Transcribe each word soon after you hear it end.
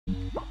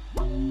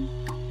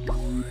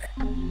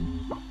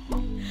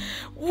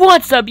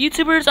What's up,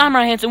 YouTubers? I'm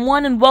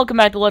RyanHandsome1, and welcome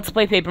back to Let's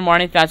Play Paper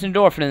Mario Thousand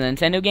Door for the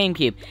Nintendo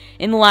GameCube.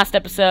 In the last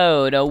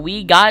episode,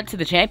 we got to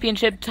the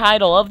championship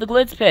title of the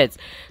Glitz Pits.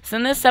 So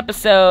in this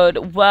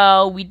episode,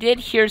 well, we did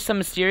hear some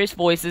mysterious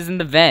voices in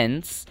the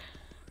vents.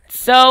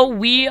 So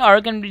we are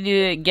going to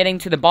be getting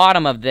to the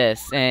bottom of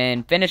this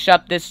and finish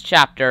up this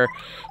chapter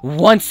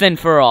once and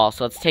for all.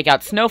 So let's take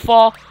out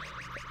Snowfall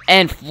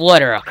and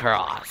flutter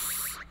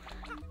across.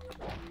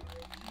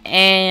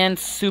 And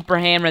super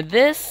hammer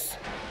this.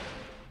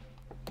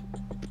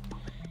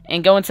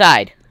 And go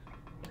inside.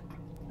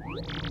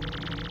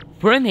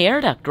 We're in the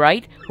air duct,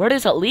 right? Where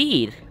does it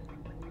lead?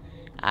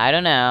 I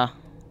don't know.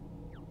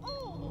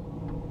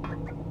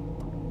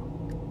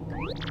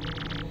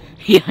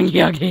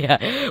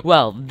 Yeah.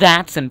 Well,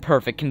 that's in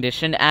perfect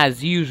condition,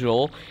 as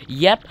usual.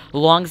 Yep,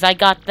 long as I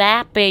got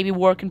that baby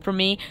working for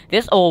me,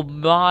 this old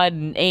mod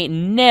ain't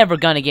never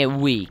gonna get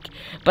weak.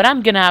 But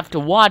I'm gonna have to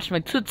watch my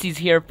tootsies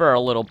here for a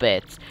little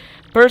bit.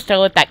 First, I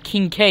let that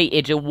King K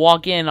idiot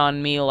walk in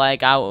on me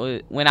like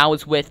when I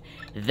was with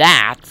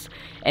that,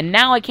 and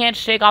now I can't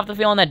shake off the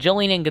feeling that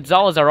Jolene and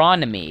Gonzalez are on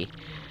to me.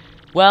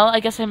 Well,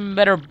 I guess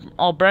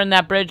I'll burn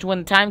that bridge when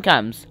the time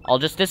comes. I'll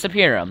just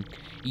disappear them.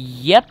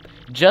 Yep,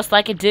 just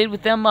like I did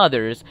with them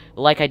others,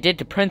 like I did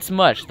to Prince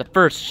Mush, the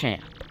first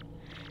champ.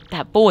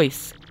 That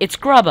voice, it's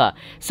Grubba,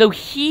 so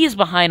he's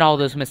behind all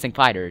those missing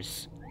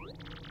fighters.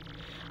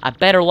 I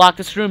better lock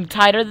this room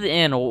tighter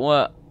than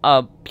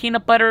a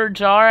peanut butter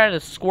jar at a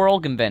squirrel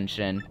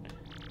convention.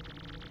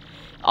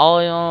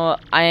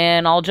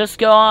 I'll just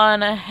go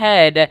on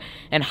ahead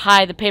and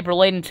hide the paper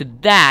relating to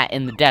that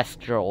in the desk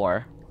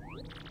drawer.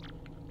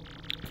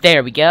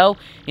 There we go.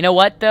 You know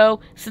what,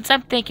 though? Since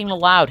I'm thinking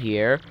aloud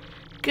here,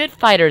 good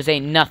fighters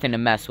ain't nothing to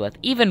mess with.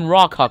 Even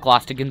Rockhawk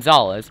lost to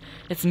Gonzalez.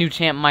 This new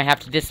champ might have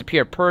to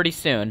disappear pretty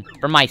soon,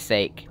 for my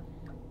sake.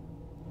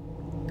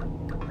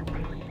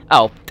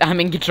 Oh,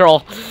 I'm in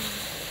control.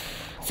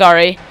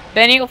 Sorry.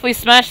 Then if we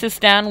smash this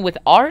down with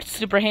our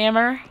super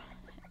hammer,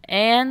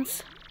 and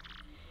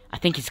I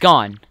think he's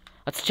gone.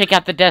 Let's check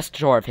out the desk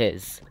drawer of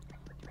his.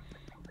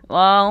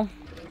 Well,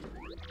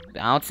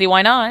 I don't see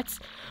why not.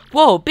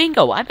 Whoa,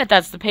 bingo! I bet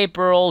that's the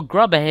paper old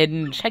Grubba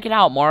hidden. Check it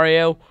out,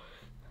 Mario.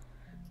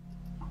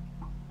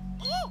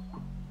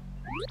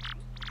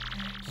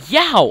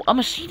 Yow! A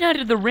machine out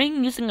of the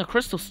ring using a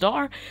crystal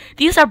star?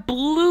 These are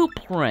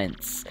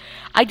blueprints!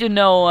 I don't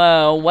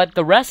know what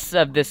the rest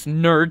of this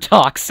nerd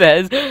talk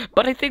says,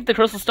 but I think the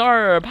crystal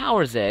star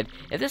powers it.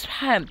 If this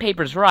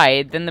paper's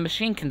right, then the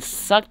machine can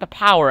suck the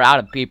power out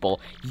of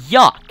people.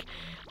 Yuck!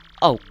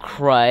 Oh,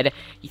 crud.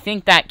 You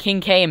think that King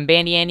K and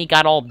Bandy Andy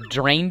got all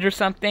drained or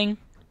something?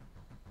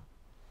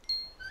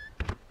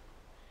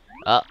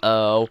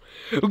 Uh-oh.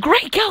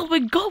 Great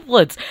Calvin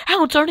Goblets!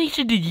 How in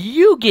tarnation did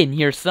you get in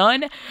here,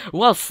 son?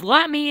 Well,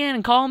 slap me in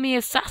and call me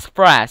a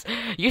sassafras.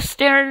 You're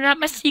staring at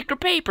my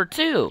secret paper,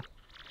 too.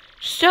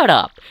 Shut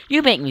up.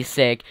 You make me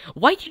sick.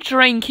 Why'd you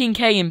drain King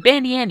K and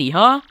Bandy Andy,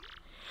 huh?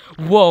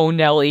 Whoa,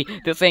 Nelly.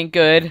 This ain't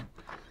good.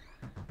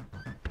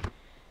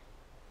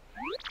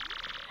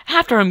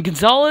 After him,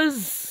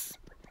 Gonzalez.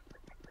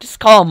 Just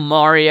call him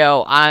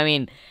Mario. I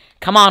mean,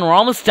 come on, we're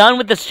almost done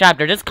with this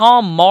chapter. Just call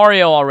him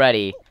Mario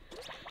already.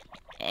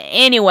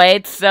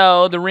 Anyway,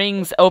 so the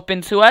ring's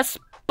open to us,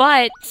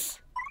 but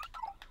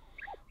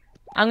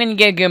I'm gonna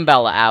get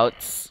Goombella out.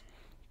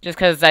 Just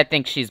because I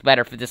think she's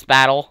better for this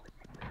battle.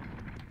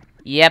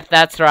 Yep,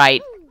 that's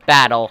right.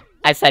 Battle.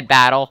 I said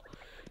battle.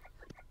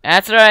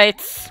 That's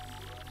right.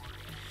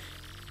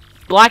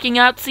 Blocking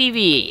out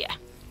TV.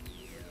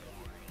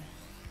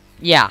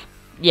 Yeah,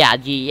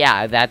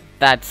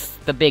 that's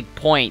the big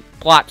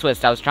plot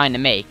twist I was trying to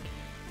make.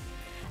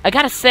 I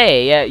gotta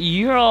say,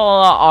 you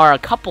all are a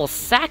couple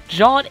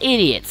sack-jawed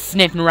idiots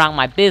sniffing around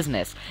my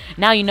business.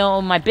 Now you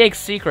know my big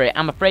secret.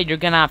 I'm afraid you're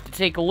gonna have to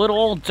take a little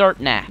old dirt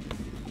nap.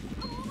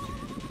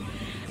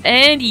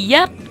 And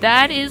yep,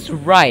 that is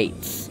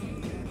right.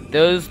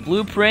 Those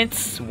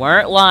blueprints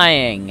weren't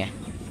lying.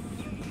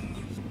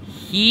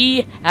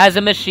 He has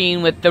a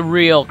machine with the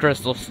real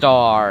crystal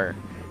star.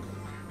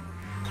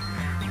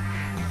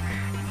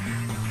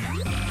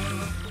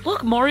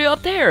 Look, Mario,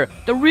 up there!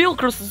 The real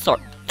crystal star.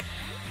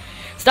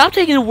 Stop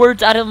taking the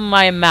words out of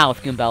my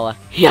mouth, Goombella.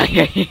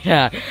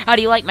 Yeah. How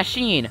do you like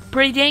machine?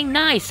 Pretty dang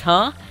nice,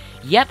 huh?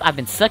 Yep, I've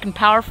been sucking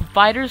power from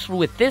fighters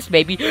with this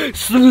baby.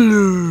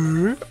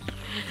 Slurp.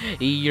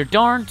 You're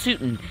darn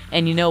tootin'.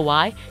 And you know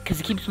why? Because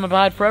it keeps my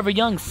body forever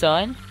young,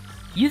 son.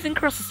 Using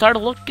Crystal Star to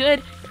look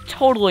good?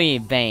 Totally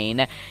in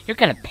vain. You're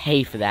gonna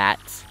pay for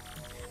that.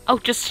 Oh,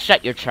 just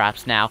shut your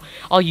traps now.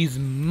 I'll use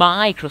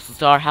my Crystal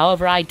Star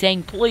however I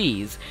dang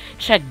please.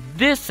 Check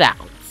this out.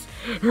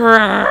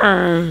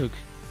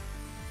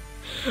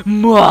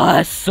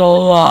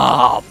 Muscle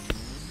up!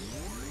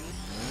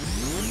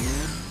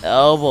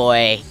 Oh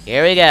boy,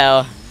 here we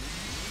go.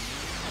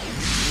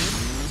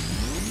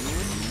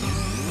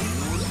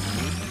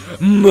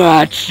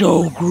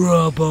 Macho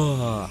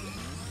Grubba!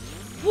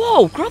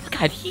 Whoa, Grubba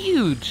got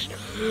huge!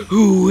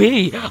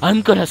 Ooh-wee,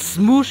 I'm gonna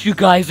smoosh you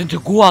guys into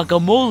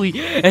guacamole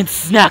and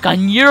snack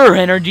on your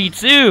energy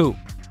too!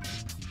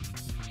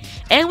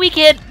 And we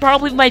get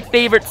probably my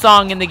favorite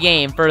song in the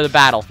game for the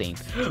battle theme.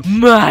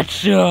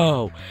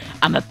 Macho!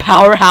 I'm a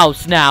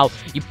powerhouse now,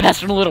 you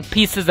pestering little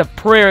pieces of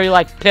prairie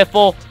like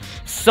piffle.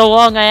 So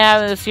long I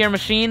have this here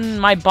machine,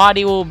 my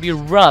body will be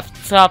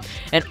rough, tough,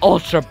 and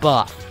ultra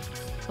buff.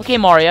 Okay,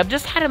 Mario, I've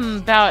just had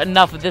about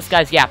enough of this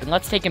guy's yapping.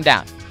 Let's take him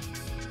down.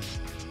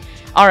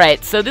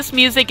 Alright, so this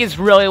music is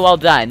really well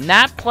done.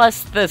 That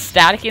plus the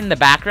static in the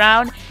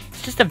background,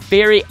 it's just a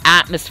very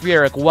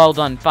atmospheric, well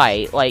done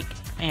fight. Like,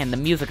 man, the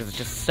music is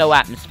just so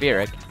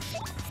atmospheric.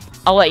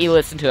 I'll let you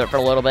listen to it for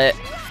a little bit.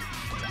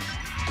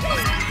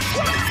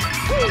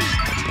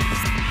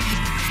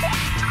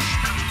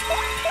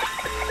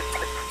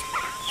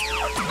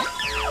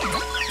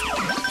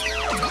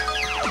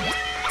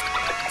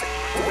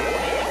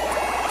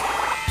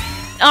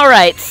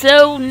 Alright,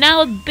 so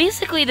now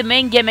basically the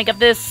main gimmick of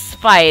this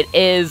fight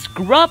is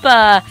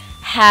Grubba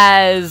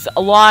has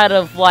a lot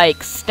of,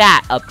 like,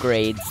 stat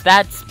upgrades.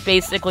 That's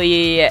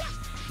basically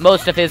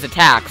most of his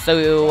attacks. So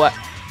he'll,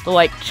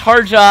 like,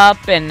 charge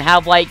up and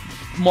have, like,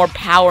 more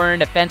power and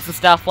defense and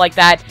stuff like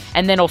that,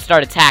 and then he'll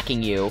start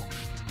attacking you.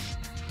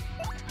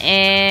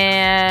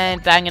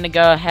 And I'm gonna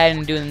go ahead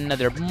and do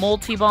another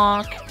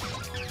multi-bonk.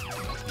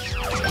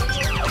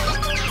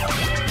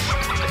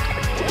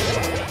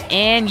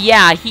 And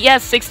yeah, he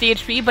has 60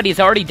 HP, but he's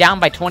already down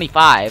by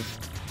 25.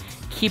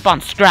 Keep on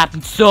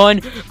scrapping, son.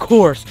 Of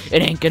course,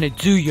 it ain't gonna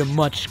do you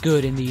much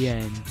good in the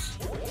end.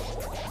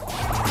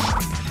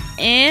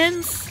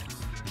 And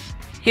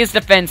his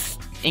defense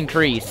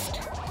increased.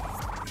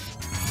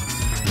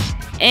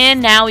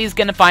 And now he's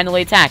gonna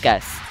finally attack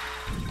us.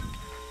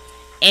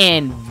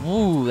 And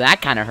woo,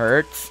 that kind of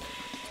hurts.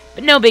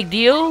 But no big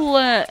deal.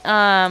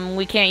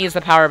 We can't use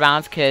the power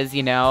bounce because,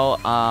 you know,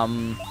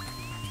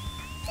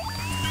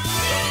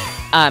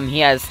 he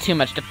has too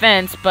much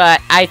defense,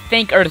 but I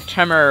think Earth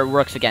Tremor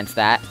works against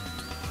that.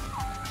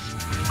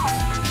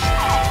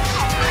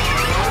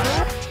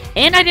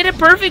 And I did it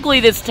perfectly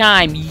this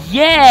time!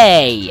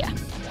 Yay!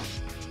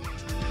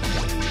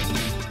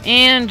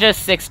 And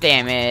just 6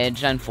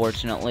 damage,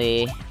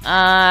 unfortunately.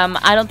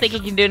 I don't think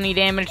it can do any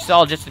damage, so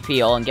I'll just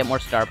appeal and get more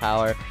star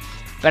power.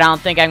 But I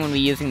don't think I'm going to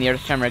be using the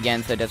Earth Tremor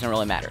again, so it doesn't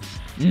really matter.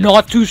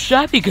 Not too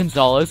shabby,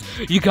 Gonzalez!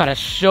 You got a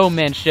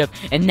showmanship,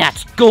 and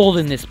that's gold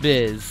in this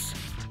biz!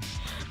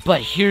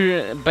 But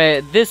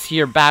this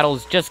here battle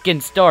is just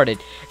getting started.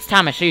 It's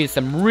time I show you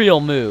some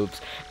real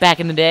moves. Back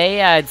in the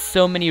day, I had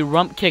so many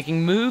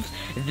rump-kicking moves,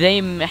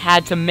 they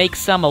had to make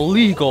some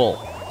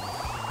illegal.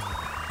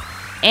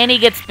 And he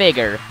gets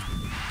bigger.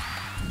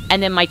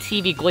 And then my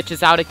TV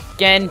glitches out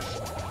again.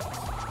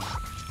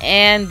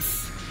 And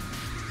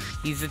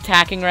he's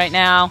attacking right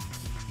now.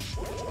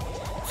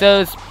 So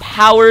his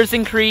power's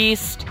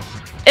increased.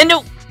 And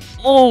no!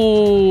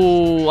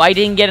 Oh, I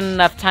didn't get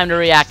enough time to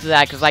react to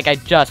that because, like, I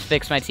just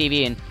fixed my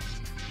TV and...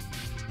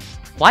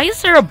 Why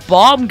is there a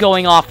bomb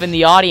going off in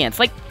the audience?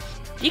 Like,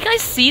 do you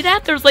guys see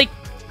that? There's, like,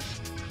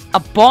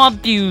 a bomb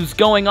fuse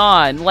going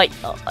on. Like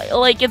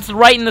it's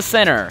right in the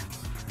center.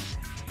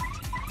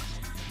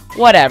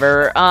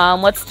 Whatever.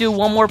 Let's do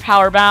one more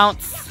power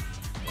bounce.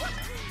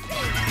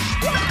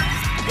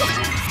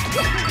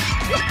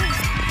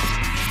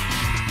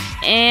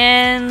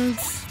 And...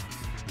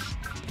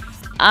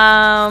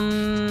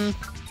 I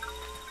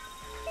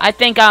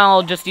think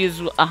I'll just use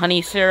a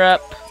honey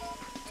syrup.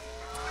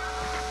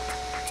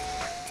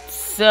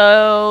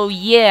 So,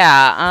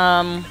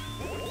 yeah,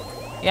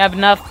 you have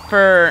enough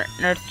for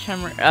Earth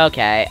Tremor?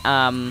 Okay,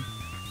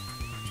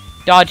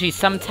 Dodgy,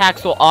 some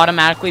attacks will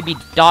automatically be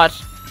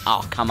dodged.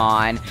 Oh, come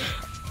on.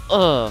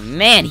 Oh,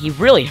 man, he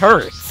really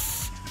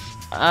hurts.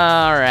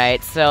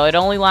 Alright, so it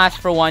only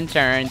lasts for 1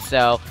 turn,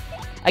 so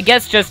I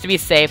guess just to be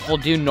safe, we'll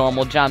do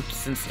normal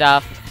jumps and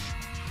stuff.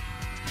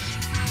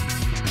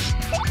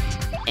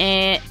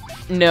 And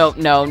no,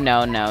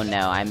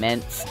 I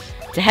meant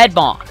to head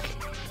bonk.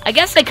 I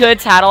guess I could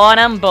tattle on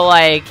him, but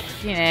like,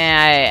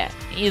 yeah,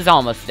 he's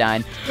almost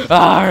done.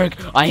 Arg,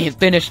 I ain't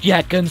finished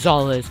yet,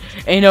 Gonzalez.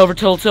 Ain't over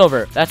till it's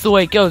over. That's the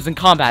way it goes in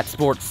combat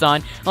sports,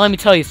 son. And let me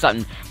tell you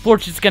something.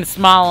 Fortune's gonna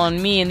smile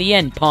on me in the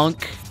end,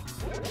 punk.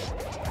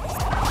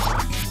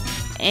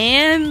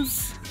 And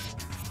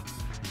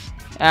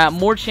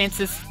more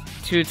chances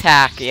to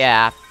attack,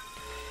 yeah.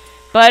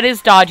 But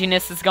his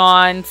dodginess is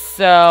gone,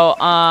 so,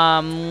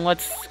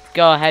 let's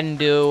go ahead and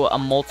do a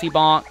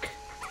multi-bonk.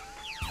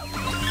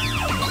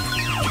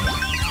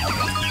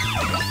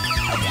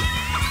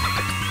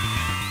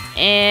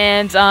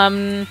 And,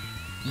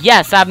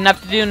 yes, I have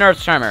enough to do an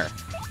Earth Tremor.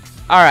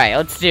 Alright,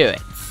 let's do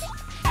it.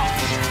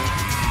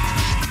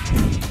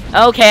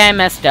 Okay, I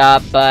messed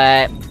up,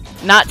 but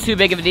not too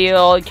big of a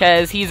deal,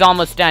 because he's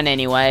almost done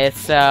anyway,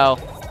 so...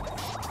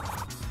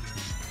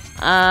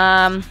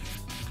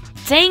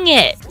 Dang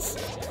it!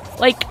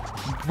 Like,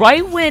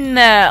 right when,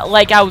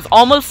 like, I was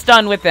almost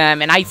done with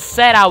them, and I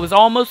said I was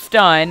almost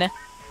done,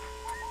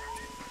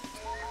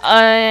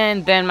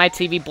 and then my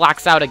TV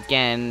blacks out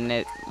again.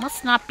 It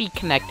must not be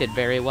connected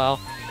very well.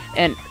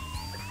 And,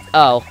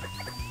 oh.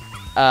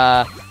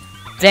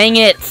 Dang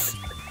it!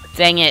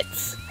 Dang it.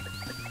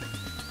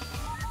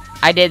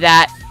 I did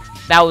that.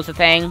 that was a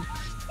thing.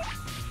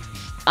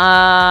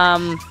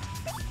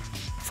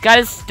 He's got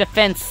his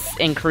defense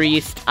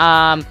increased.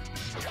 Can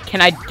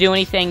I do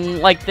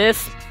anything like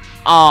this?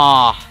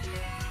 Aw.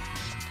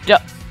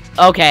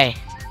 Okay.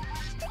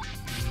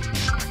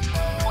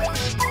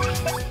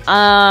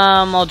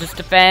 I'll just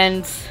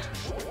defend.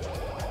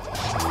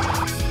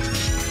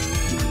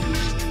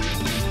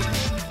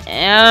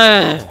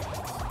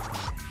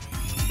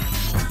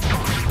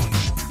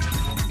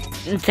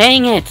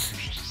 Dang it!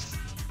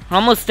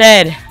 Almost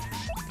dead.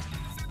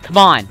 Come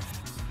on.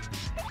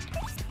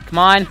 Come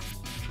on.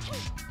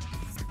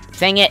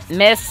 Dang it,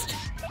 missed.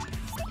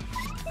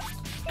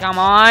 Come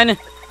on.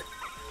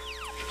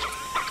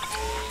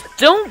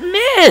 Don't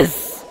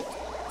miss!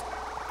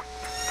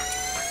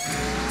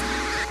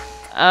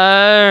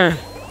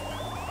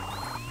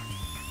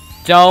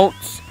 Don't.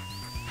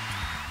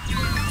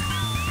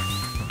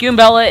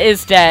 Goombella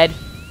is dead.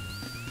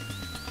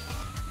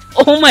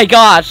 Oh my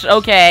gosh,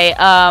 okay,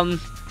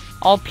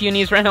 all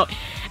punies ran out.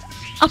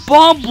 A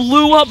bomb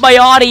blew up my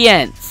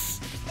audience!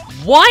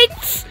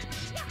 What?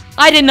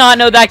 I did not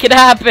know that could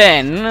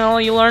happen. Well,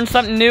 you learn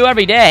something new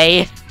every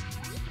day.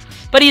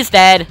 But he's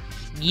dead.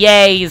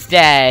 Yay, he's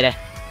dead.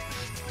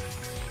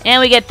 And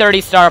we get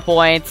 30 star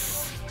points.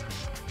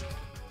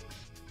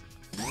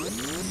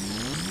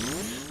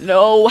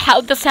 No,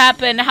 how'd this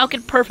happen? How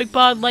could perfect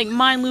bod like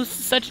mine lose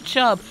to such a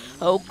chub?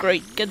 Oh,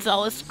 great,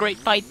 Gonzalez, great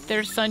fight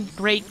there, son,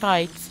 great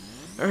fights.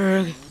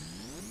 Urgh.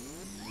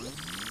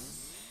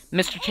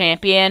 Mr.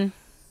 Champion?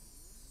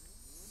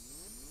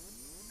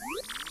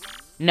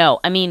 No,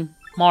 I mean,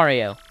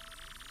 Mario.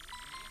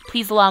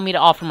 Please allow me to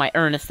offer my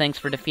earnest thanks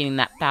for defeating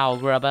that foul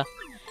grubba.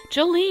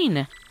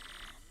 Jolene!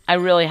 I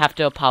really have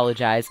to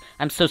apologize.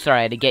 I'm so sorry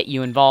I had to get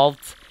you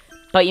involved.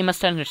 But you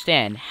must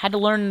understand, had to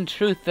learn the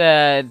truth,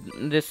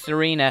 this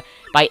arena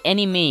by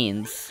any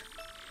means.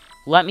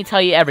 Let me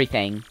tell you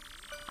everything.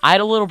 I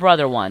had a little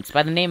brother once,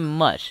 by the name of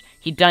Mush.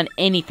 He'd done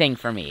anything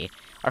for me.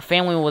 Our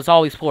family was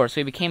always poor, so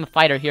he became a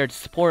fighter here to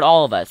support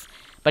all of us.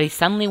 But he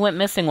suddenly went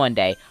missing one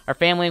day. Our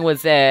family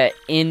was,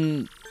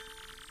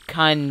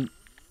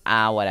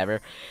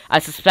 whatever. I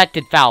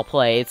suspected foul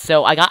play,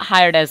 so I got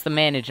hired as the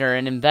manager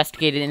and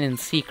investigated in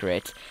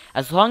secret.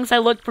 As long as I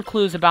looked for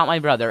clues about my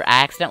brother,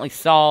 I accidentally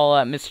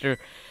saw Mr.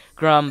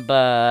 Grumb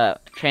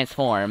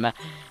transform.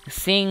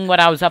 Seeing what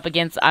I was up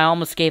against, I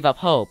almost gave up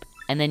hope.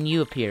 And then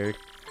you appeared.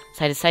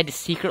 So I decided to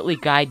secretly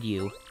guide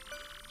you.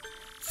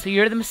 So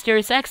you're the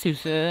mysterious X who's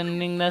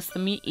sending us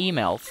the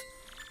emails.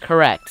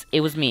 Correct.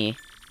 It was me.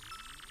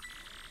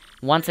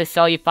 Once I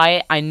saw you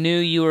fight, I knew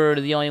you were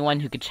the only one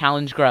who could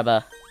challenge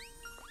Grubba.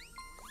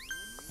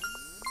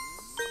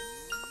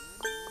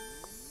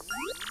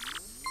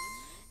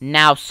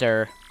 Now,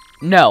 sir.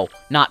 No,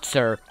 not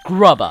sir.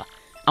 Grubba.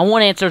 I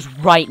want answers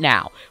right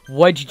now.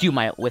 What'd you do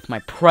with my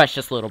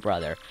precious little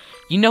brother?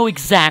 You know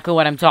exactly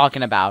what I'm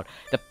talking about.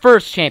 The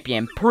first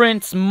champion,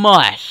 Prince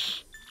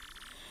Mush.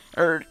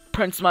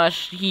 Prince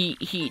Mush,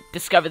 he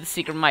discovered the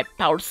secret of my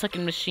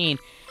power-sucking machine.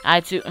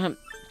 I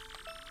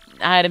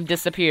had him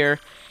disappear.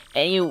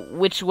 Any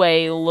which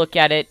way you look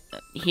at it,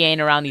 he ain't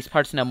around these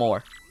parts no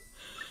more.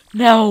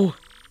 No!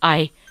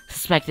 I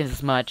suspected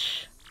as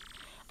much.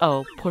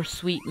 Oh, poor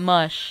sweet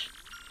Mush.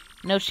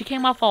 No, she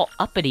came off all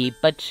uppity,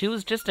 but she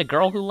was just a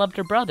girl who loved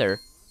her brother.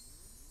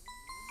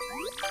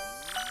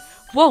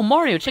 Whoa,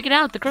 Mario, check it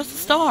out, the crystal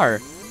star!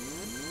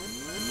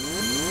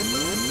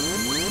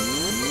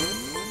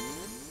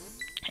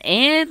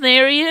 And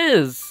there he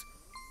is!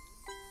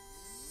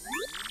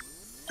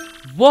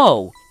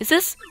 Whoa,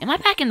 am I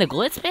back in the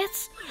Glitz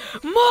Bits?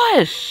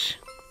 Mush!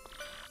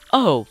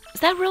 Oh, is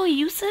that really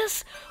you,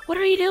 sis? What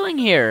are you doing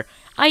here?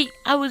 I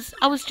was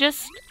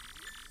just...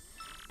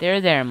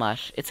 There,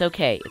 Mush. It's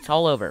okay. It's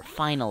all over.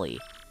 Finally.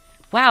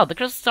 Wow, the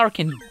Crystal Star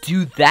can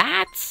do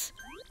that?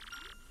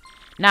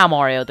 Now,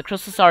 Mario, the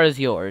Crystal Star is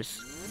yours.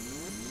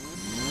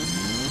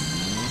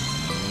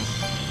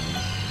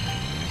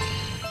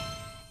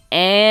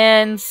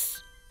 And...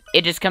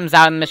 it just comes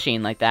out of the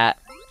machine like that.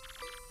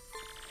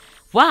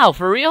 Wow,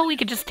 for real? We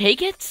could just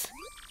take it?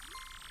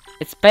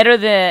 It's better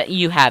that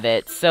you have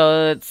it,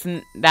 so it's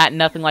that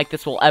nothing like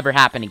this will ever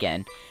happen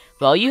again.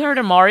 Well, you heard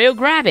of Mario,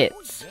 grab it!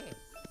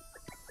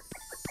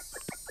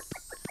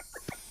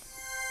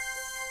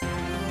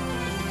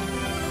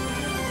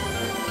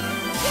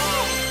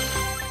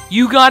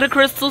 You got a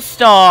Crystal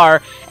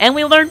Star, and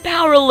we learned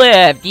Power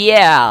Lift,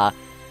 yeah!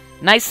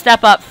 Nice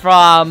step up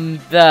from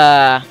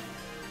the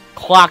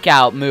Clock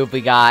Out move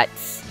we got.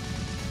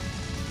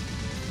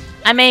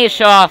 I may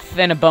show off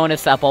in a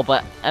bonus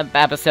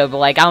episode, but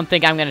like, I don't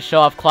think I'm gonna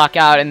show off Clock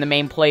Out in the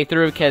main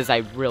playthrough, because I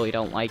really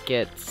don't like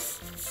it. It's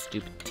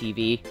stupid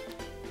TV.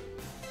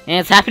 And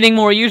it's happening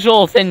more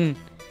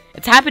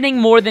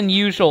than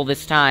usual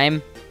this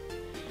time.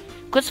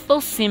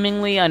 Glitzville,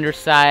 seemingly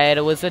underside,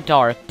 was a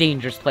dark,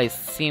 dangerous place.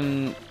 It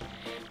seemed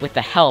with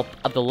the help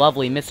of the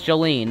lovely Miss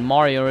Jolene,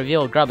 Mario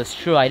revealed Grubba's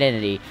true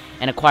identity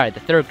and acquired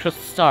the third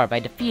Crystal Star by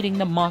defeating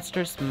the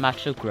monstrous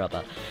Macho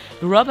Grubba.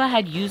 Grubba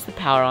had used the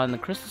power on the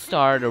Crystal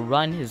Star to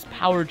run his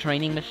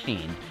power-draining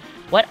machine.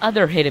 What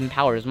other hidden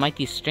powers might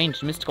these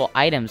strange mystical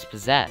items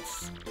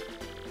possess?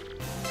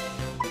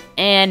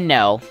 And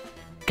no,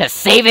 'cause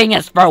saving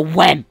is for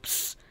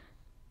wimps!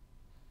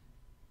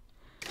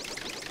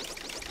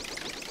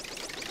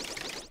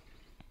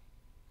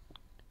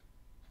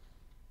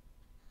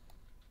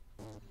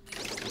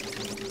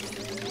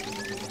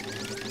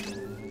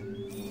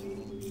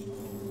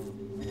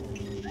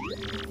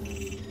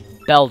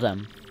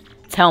 Beldum,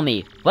 tell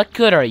me, what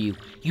good are you?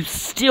 You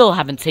still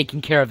haven't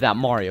taken care of that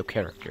Mario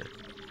character.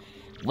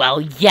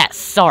 Well, yes,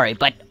 sorry,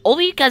 but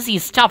only because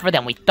he's tougher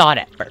than we thought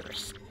at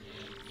first.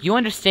 You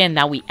understand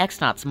that we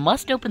X-Nauts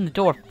must open the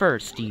door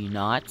first, do you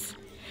not?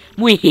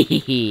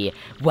 Wee-hee-hee-hee.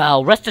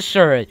 Well, rest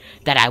assured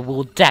that I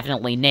will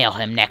definitely nail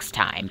him next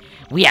time.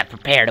 We have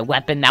prepared a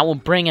weapon that will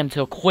bring him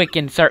to a quick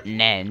and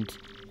certain end.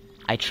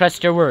 I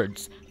trust your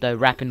words, though I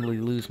rapidly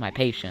lose my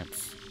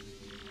patience.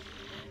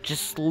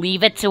 Just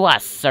leave it to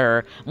us,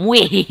 sir.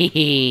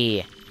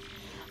 Wee-hee-hee-hee.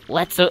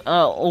 Let's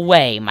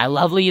away, my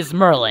loveliest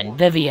Merlin,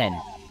 Vivian.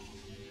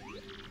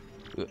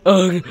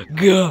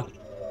 Gah.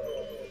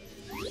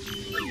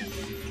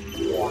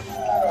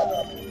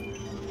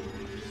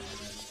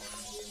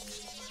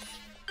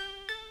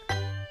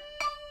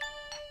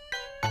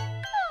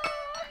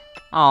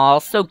 Aw,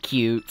 so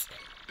cute.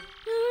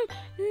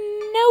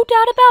 No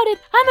doubt about it.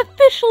 I'm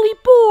officially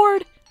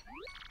bored.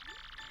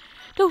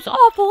 Those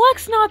awful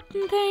X-Naut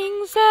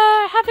things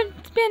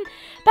haven't been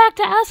back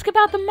to ask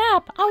about the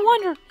map. I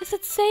wonder, is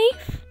it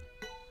safe?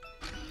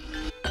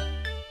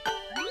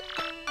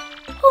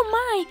 Oh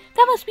my,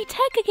 that must be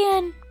Tech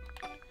again.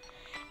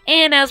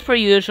 And as per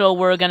usual,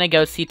 we're gonna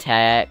go see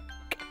Tech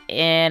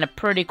in a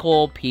pretty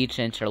cool Peach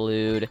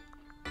interlude.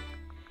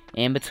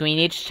 In between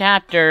each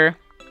chapter,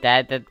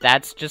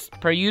 that's just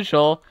per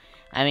usual.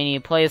 I mean,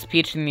 you play as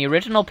Peach in the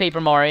original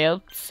Paper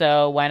Mario,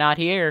 so why not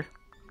here?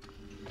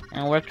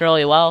 And it worked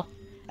really well.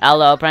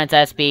 Hello,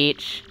 Princess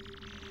Peach.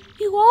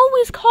 You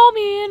always call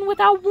me in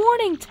without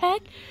warning,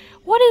 Tech.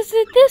 What is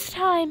it this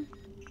time?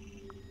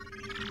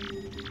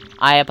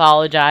 I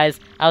apologize.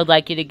 I would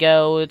like you to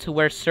go to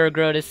where Sir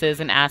Grotus is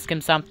and ask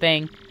him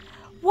something.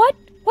 What?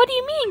 What do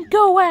you mean,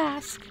 go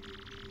ask?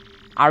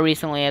 I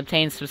recently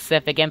obtained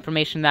specific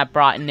information that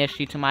brought an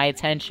issue to my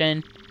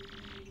attention.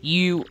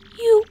 You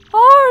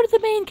are the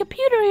main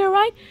computer here,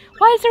 right?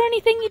 Why is there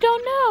anything you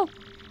don't know?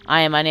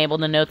 I am unable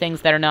to know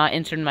things that are not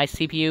entered in my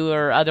CPU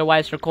or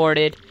otherwise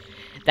recorded.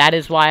 That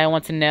is why I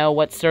want to know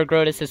what Sir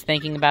Grotus is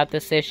thinking about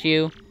this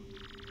issue.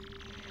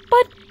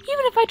 But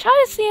even if I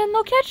try to see him,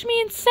 they'll catch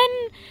me and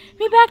send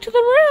me back to the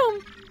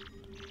room.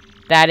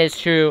 That is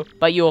true,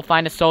 but you will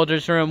find a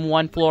soldier's room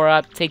 1 floor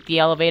up. Take the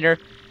elevator.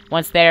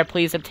 Once there,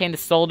 please obtain the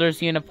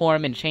soldier's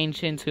uniform and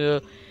change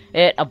into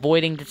it,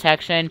 avoiding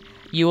detection.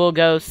 You will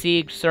go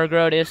see Sir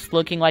Grotus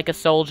looking like a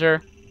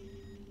soldier.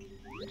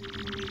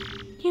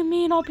 You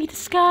mean I'll be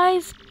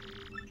disguised?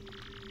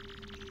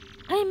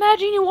 I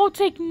imagine you won't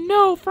take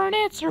no for an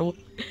answer,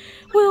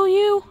 will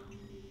you?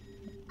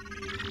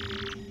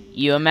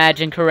 You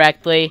imagine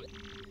correctly.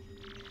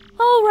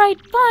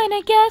 Alright, fine,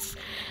 I guess.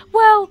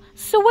 Well,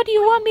 so what do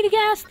you want me to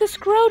ask this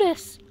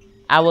Grotus?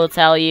 I will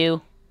tell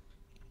you.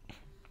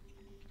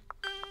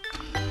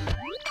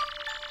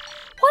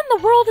 What in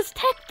the world is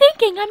Tech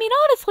thinking? I mean,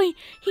 honestly,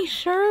 he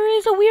sure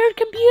is a weird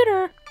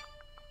computer.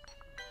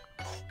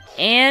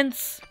 And...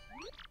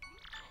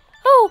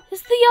 oh,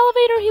 is the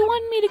elevator he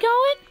wanted me to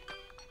go in?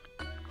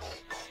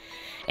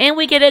 And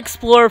we get to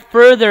explore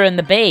further in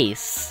the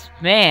base.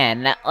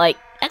 Man, like,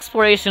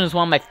 exploration is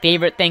one of my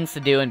favorite things to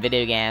do in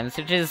video games,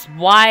 which is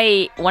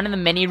why one of the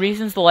many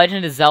reasons The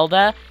Legend of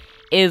Zelda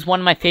is one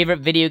of my favorite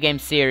video game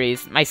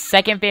series. My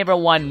second favorite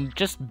one,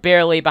 just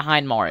barely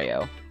behind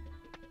Mario.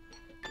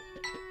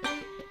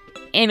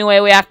 Anyway,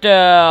 we have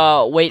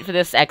to wait for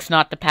this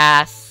X-Naut to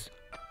pass.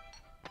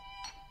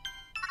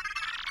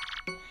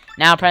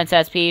 Now,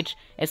 Princess Peach,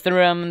 it's the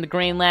room in the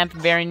green lamp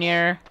very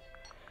near.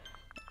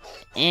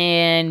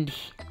 And,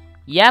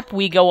 yep,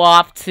 we go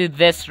off to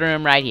this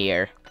room right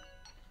here.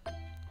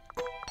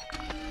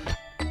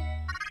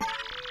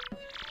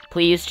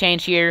 Please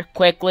change here,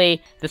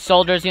 quickly. The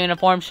soldier's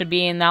uniform should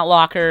be in that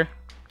locker.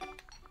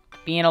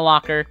 Be in a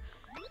locker.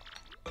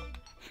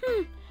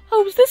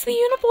 Oh, is this the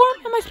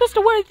uniform? Am I supposed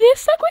to wear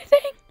this ugly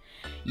thing?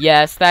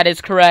 Yes, that is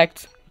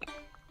correct.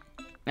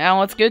 Now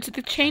let's go to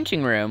the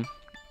changing room.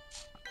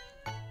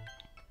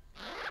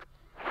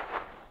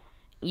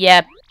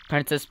 Yep,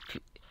 Princess...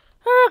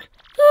 Urgh!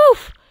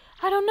 Oof!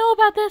 I don't know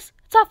about this.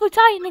 It's awfully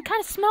tight and it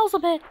kind of smells a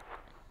bit.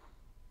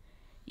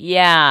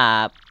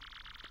 Yeah.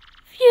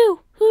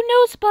 Phew, who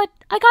knows, but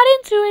I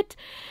got into it.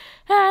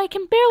 I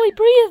can barely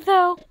breathe,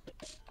 though.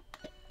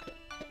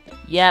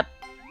 Yep.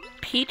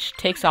 Peach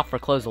takes off her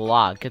clothes a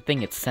lot. Good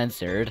thing it's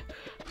censored.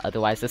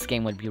 Otherwise, this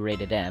game would be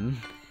rated M.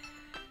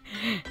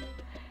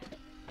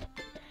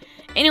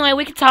 Anyway,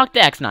 we can talk to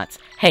X-Nauts.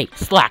 Hey,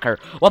 Slacker,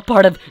 what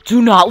part of do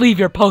not leave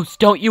your post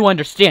don't you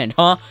understand,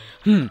 huh?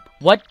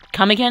 What?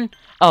 Come again?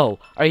 Oh,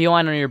 are you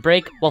on your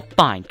break? Well,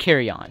 fine,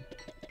 carry on.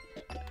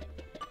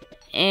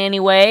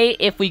 Anyway,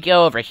 if we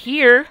go over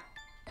here,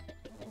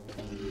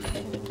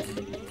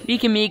 we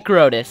can meet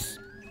Grotus.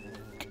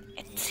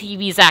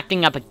 TV's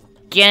acting up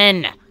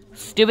again.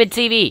 Stupid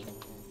TV.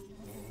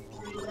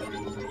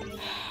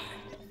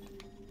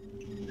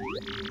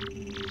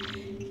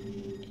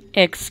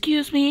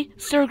 Excuse me,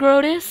 Sir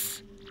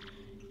Grotus?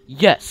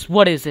 Yes,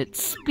 what is it?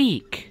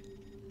 Speak.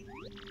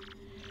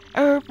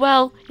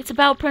 Well, it's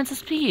about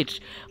Princess Peach.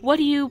 What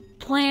do you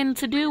plan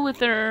to do with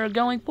her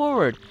going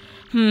forward?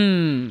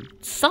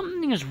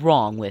 Something is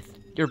wrong with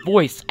your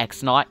voice,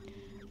 X-Naut.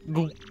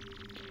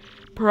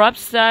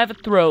 Perhaps I have a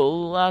throat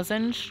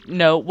lozenge?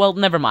 No, well,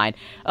 never mind.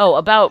 Oh,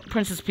 about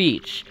Princess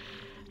Peach.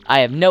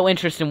 I have no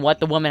interest in what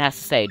the woman has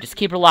to say. Just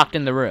keep her locked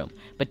in the room.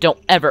 But don't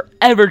ever,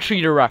 ever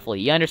treat her roughly.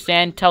 You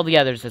understand? Tell the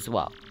others as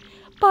well.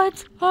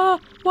 But,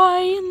 why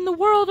in the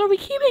world are we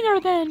keeping her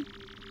then?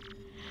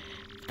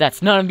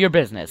 That's none of your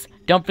business.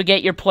 Don't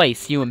forget your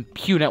place, you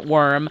impudent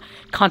worm.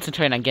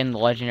 Concentrate on getting the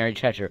legendary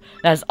treasure.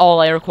 That is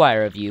all I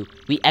require of you.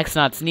 We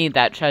X-Nauts need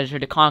that treasure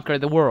to conquer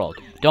the world.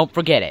 Don't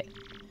forget it.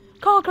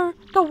 Conquer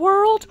the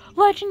world?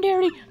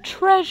 Legendary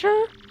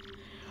treasure?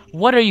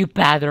 What are you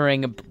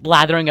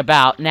blathering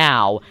about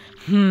now?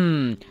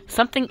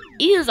 Something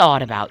is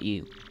odd about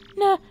you.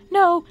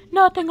 No,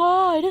 nothing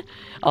odd.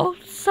 Oh,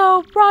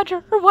 so,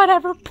 Roger, or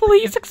whatever,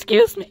 please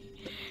excuse me.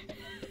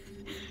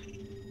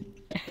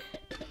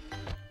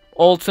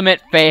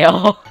 Ultimate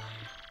fail.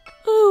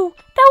 Ooh,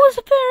 that was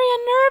very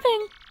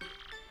unnerving.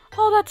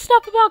 All that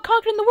stuff about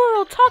conquering the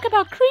world, talk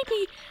about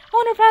creepy. I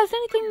wonder if it has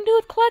anything to do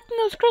with collecting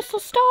those crystal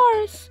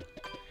stars.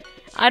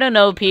 I don't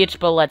know, Peach,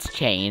 but let's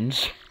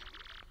change.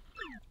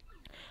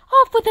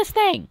 Off with this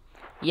thing.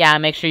 Yeah,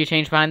 make sure you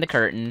change behind the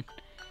curtain.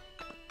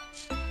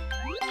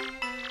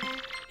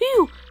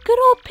 Ew, good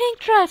old pink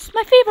dress.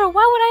 My favorite.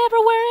 Why would I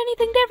ever wear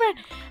anything different?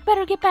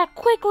 Better get back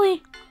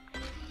quickly.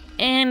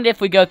 And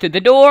if we go through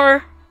the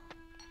door,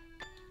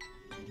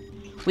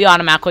 we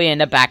automatically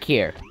end up back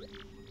here.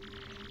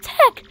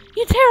 Tech,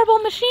 you terrible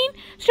machine.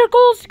 It's your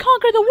goal is to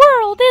conquer the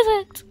world, is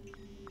it?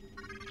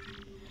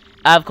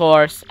 Of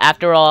course.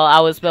 After all, I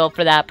was built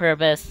for that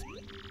purpose.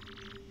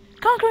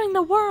 Conquering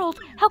the world?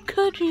 How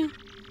could you?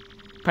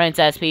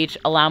 Princess Peach,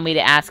 allow me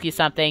to ask you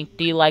something.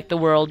 Do you like the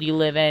world you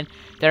live in?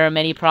 There are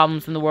many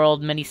problems in the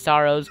world, many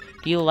sorrows.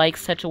 Do you like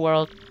such a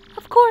world?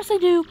 Of course I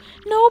do.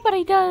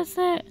 Nobody does.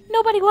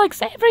 Nobody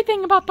likes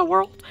everything about the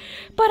world.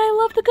 But I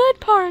love the good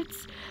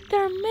parts.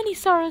 There are many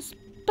sorrows,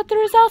 but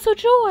there is also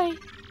joy.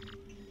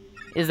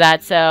 Is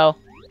that so?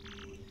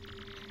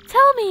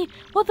 Tell me,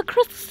 will the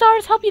crystal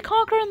stars help you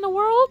conquer in the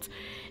world?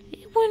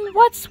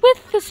 What's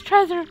with this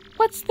treasure?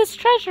 What's this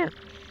treasure?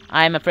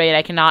 I'm afraid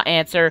I cannot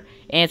answer.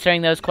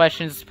 Answering those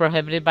questions is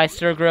prohibited by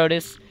Sir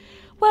Grotus.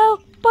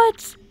 Well,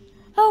 but...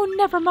 Oh,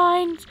 never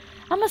mind.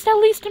 I must at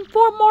least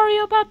inform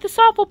Mario about this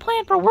awful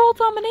plan for world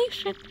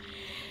domination.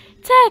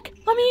 Tech,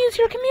 let me use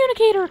your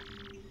communicator.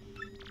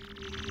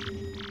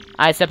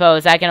 I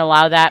suppose I can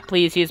allow that.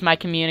 Please use my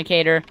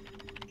communicator.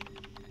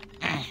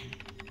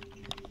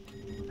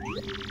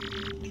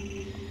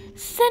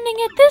 Sending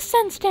it this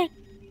instant.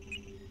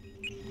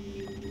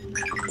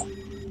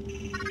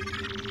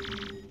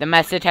 The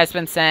message has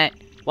been sent.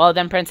 Well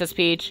done, Princess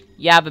Peach.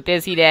 You have a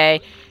busy day.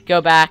 Go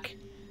back.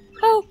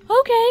 Oh,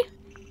 okay.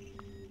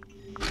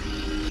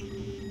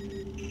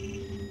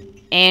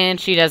 And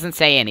she doesn't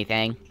say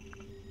anything.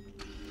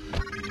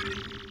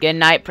 Good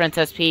night,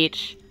 Princess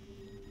Peach.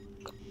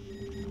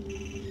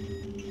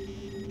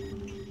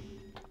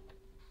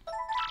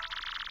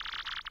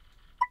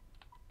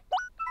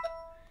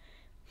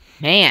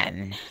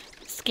 Man,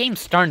 this game's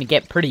starting to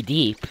get pretty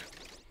deep.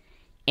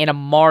 In a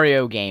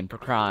Mario game, for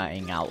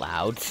crying out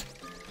loud.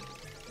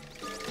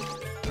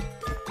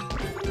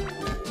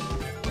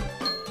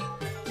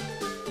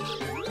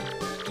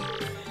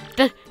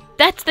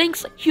 That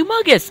thing's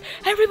humongous!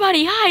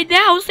 Everybody hide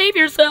now! Save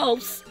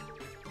yourselves!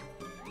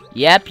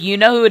 Yep, you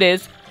know who it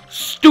is.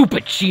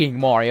 Stupid cheating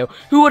Mario!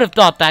 Who would have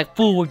thought that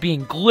fool would be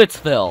in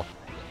Glitzville?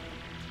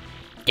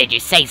 Did you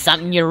say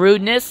something, your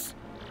rudeness?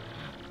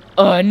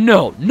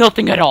 No,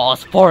 nothing at all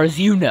as far as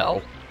you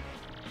know.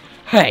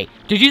 Hey,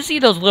 did you see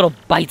those little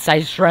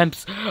bite-sized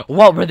shrimps?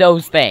 What were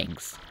those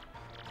things?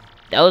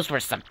 Those were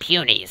some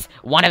punies.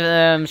 One of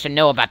them should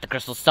know about the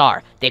Crystal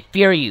Star. They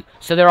fear you,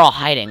 so they're all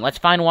hiding. Let's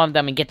find one of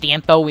them and get the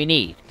info we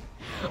need.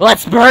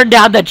 Let's burn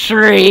down the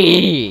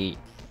tree!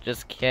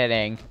 Just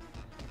kidding.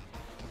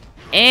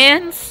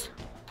 And...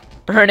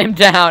 burn him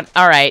down.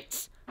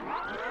 Alright.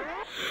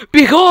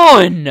 Be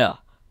gone!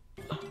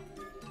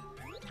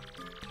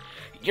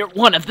 You're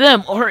one of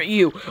them, aren't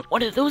you?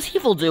 One of those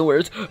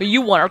evildoers.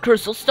 You want our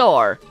Crystal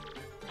Star.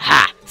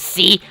 Ha!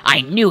 See?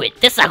 I knew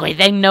it! This ugly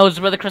thing knows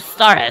where the Crystal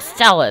Star is!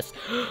 Tell us!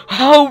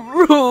 How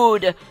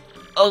rude!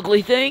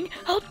 Ugly thing?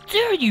 How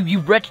dare you, you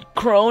wretched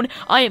crone!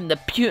 I am the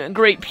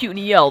great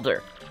puny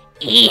elder!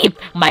 Eep!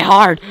 My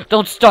heart!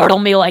 Don't startle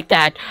me like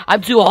that!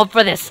 I'm too old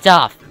for this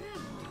stuff!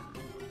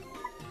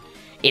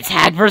 It's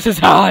Hag versus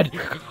Hod!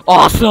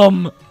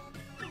 Awesome!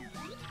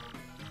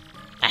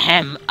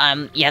 Ahem,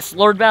 yes,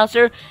 Lord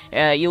Bowser?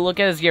 You look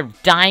as you're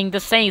dying to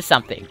say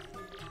something.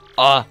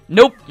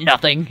 Nope,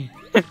 nothing.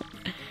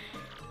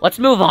 Let's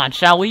move on,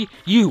 shall we?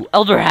 You,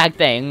 Elder Hag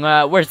thing,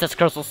 where's this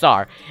crystal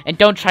star? And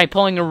don't try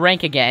pulling your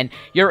rank again.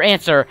 Your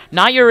answer,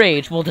 not your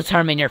age, will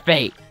determine your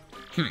fate.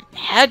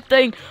 Hag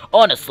thing?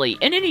 Honestly,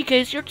 in any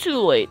case, you're too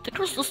late. The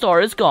crystal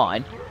star is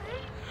gone.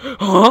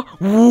 Huh?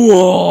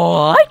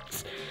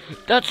 What?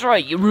 That's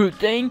right, you rude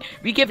thing.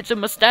 We gave it to a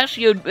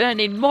mustachioed man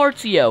named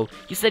Martio.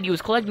 He said he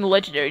was collecting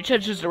legendary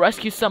treasures to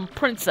rescue some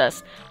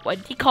princess. Why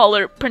did he call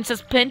her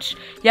Princess Pinch?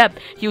 Yep,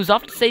 he was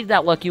off to save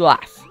that lucky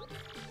lass.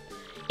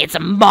 It's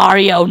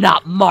Mario,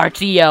 not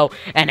Martio,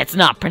 and it's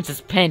not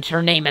Princess Pinch.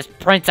 Her name is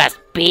Princess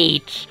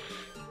Peach.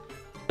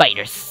 But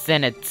your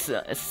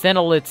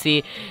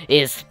senility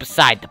is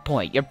beside the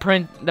point.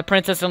 The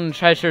princess and the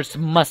treasures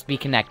must be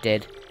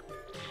connected.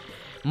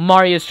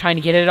 Mario's trying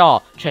to get it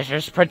all.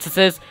 Treasures,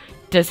 princesses.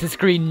 Does his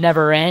greed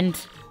never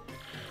end?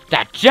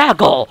 That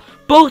jackal!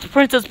 Both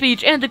Princess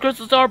Peach and the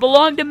Crystal Star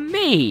belong to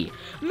me!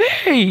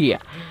 Me!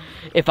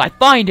 If I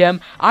find him,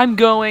 I'm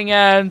going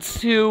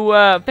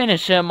to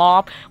finish him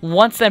off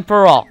once and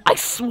for all. I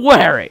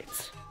swear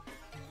it!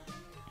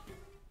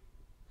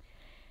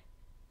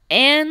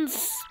 And...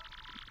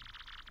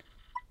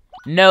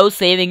 no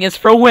saving is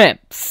for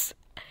wimps.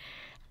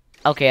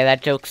 Okay,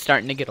 that joke's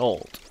starting to get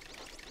old.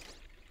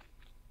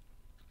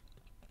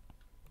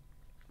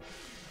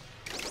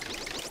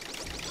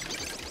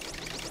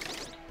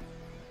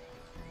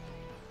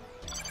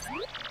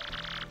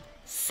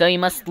 So you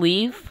must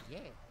leave?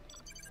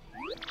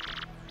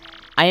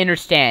 I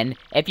understand.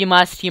 If you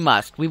must, you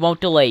must. We won't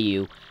delay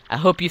you. I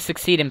hope you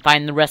succeed in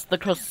finding the rest of the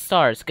crystal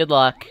stars. Good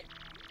luck.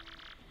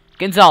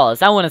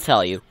 Gonzalez, I want to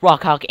tell you,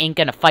 Rockhawk ain't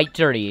gonna fight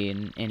dirty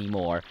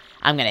anymore.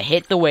 I'm gonna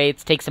hit the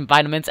weights, take some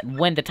vitamins, and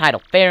win the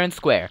title fair and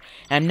square.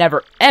 And I'm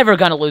never, ever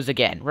gonna lose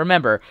again.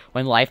 Remember,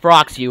 when life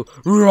rocks you,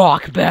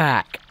 rock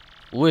back!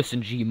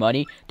 Listen,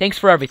 G-Money, thanks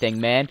for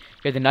everything, man.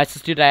 You're the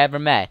nicest dude I ever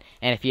met.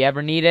 And if you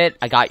ever need it,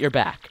 I got your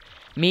back.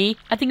 Me,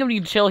 I think I'm gonna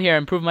chill here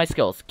and improve my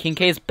skills. King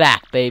K's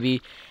back, baby.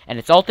 And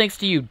it's all thanks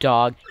to you,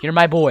 dog. You're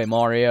my boy,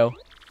 Mario.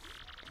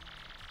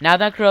 Now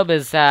that Grub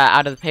is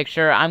out of the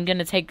picture, I'm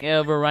gonna take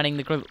over running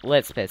the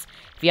Glitzpis.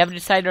 If you ever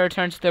decide to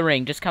return to the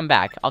ring, just come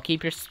back. I'll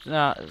keep your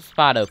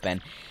spot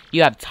open.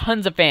 You have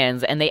tons of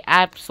fans, and they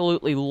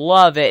absolutely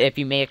love it if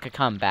you make a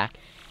comeback.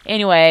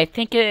 Anyway,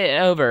 think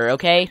it over,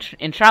 okay?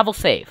 And travel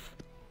safe.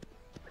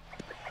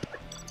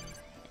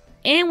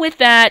 And with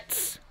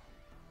that,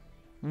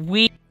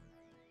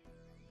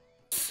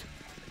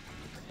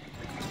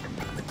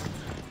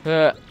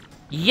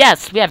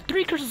 yes, we have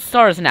 3 crystal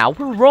stars now.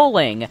 We're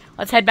rolling.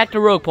 Let's head back to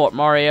Rogueport,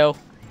 Mario.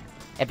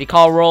 If you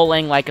call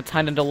rolling like a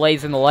ton of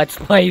delays in the Let's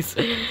Plays.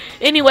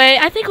 Anyway,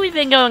 I think we've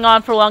been going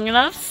on for long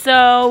enough,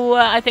 so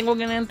I think we're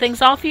going to end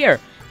things off here.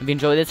 If you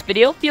enjoyed this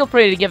video, feel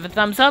free to give it a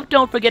thumbs up.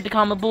 Don't forget to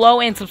comment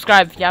below and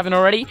subscribe if you haven't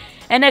already.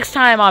 And next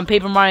time on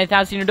Paper Mario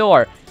Thousand Year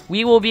Door,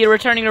 we will be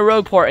returning to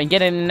Rogueport and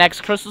getting the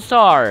next crystal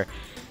star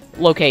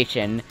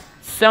location.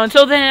 So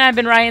until then, I've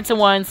been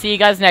Ryan1. See you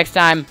guys next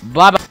time.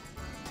 Bye-bye.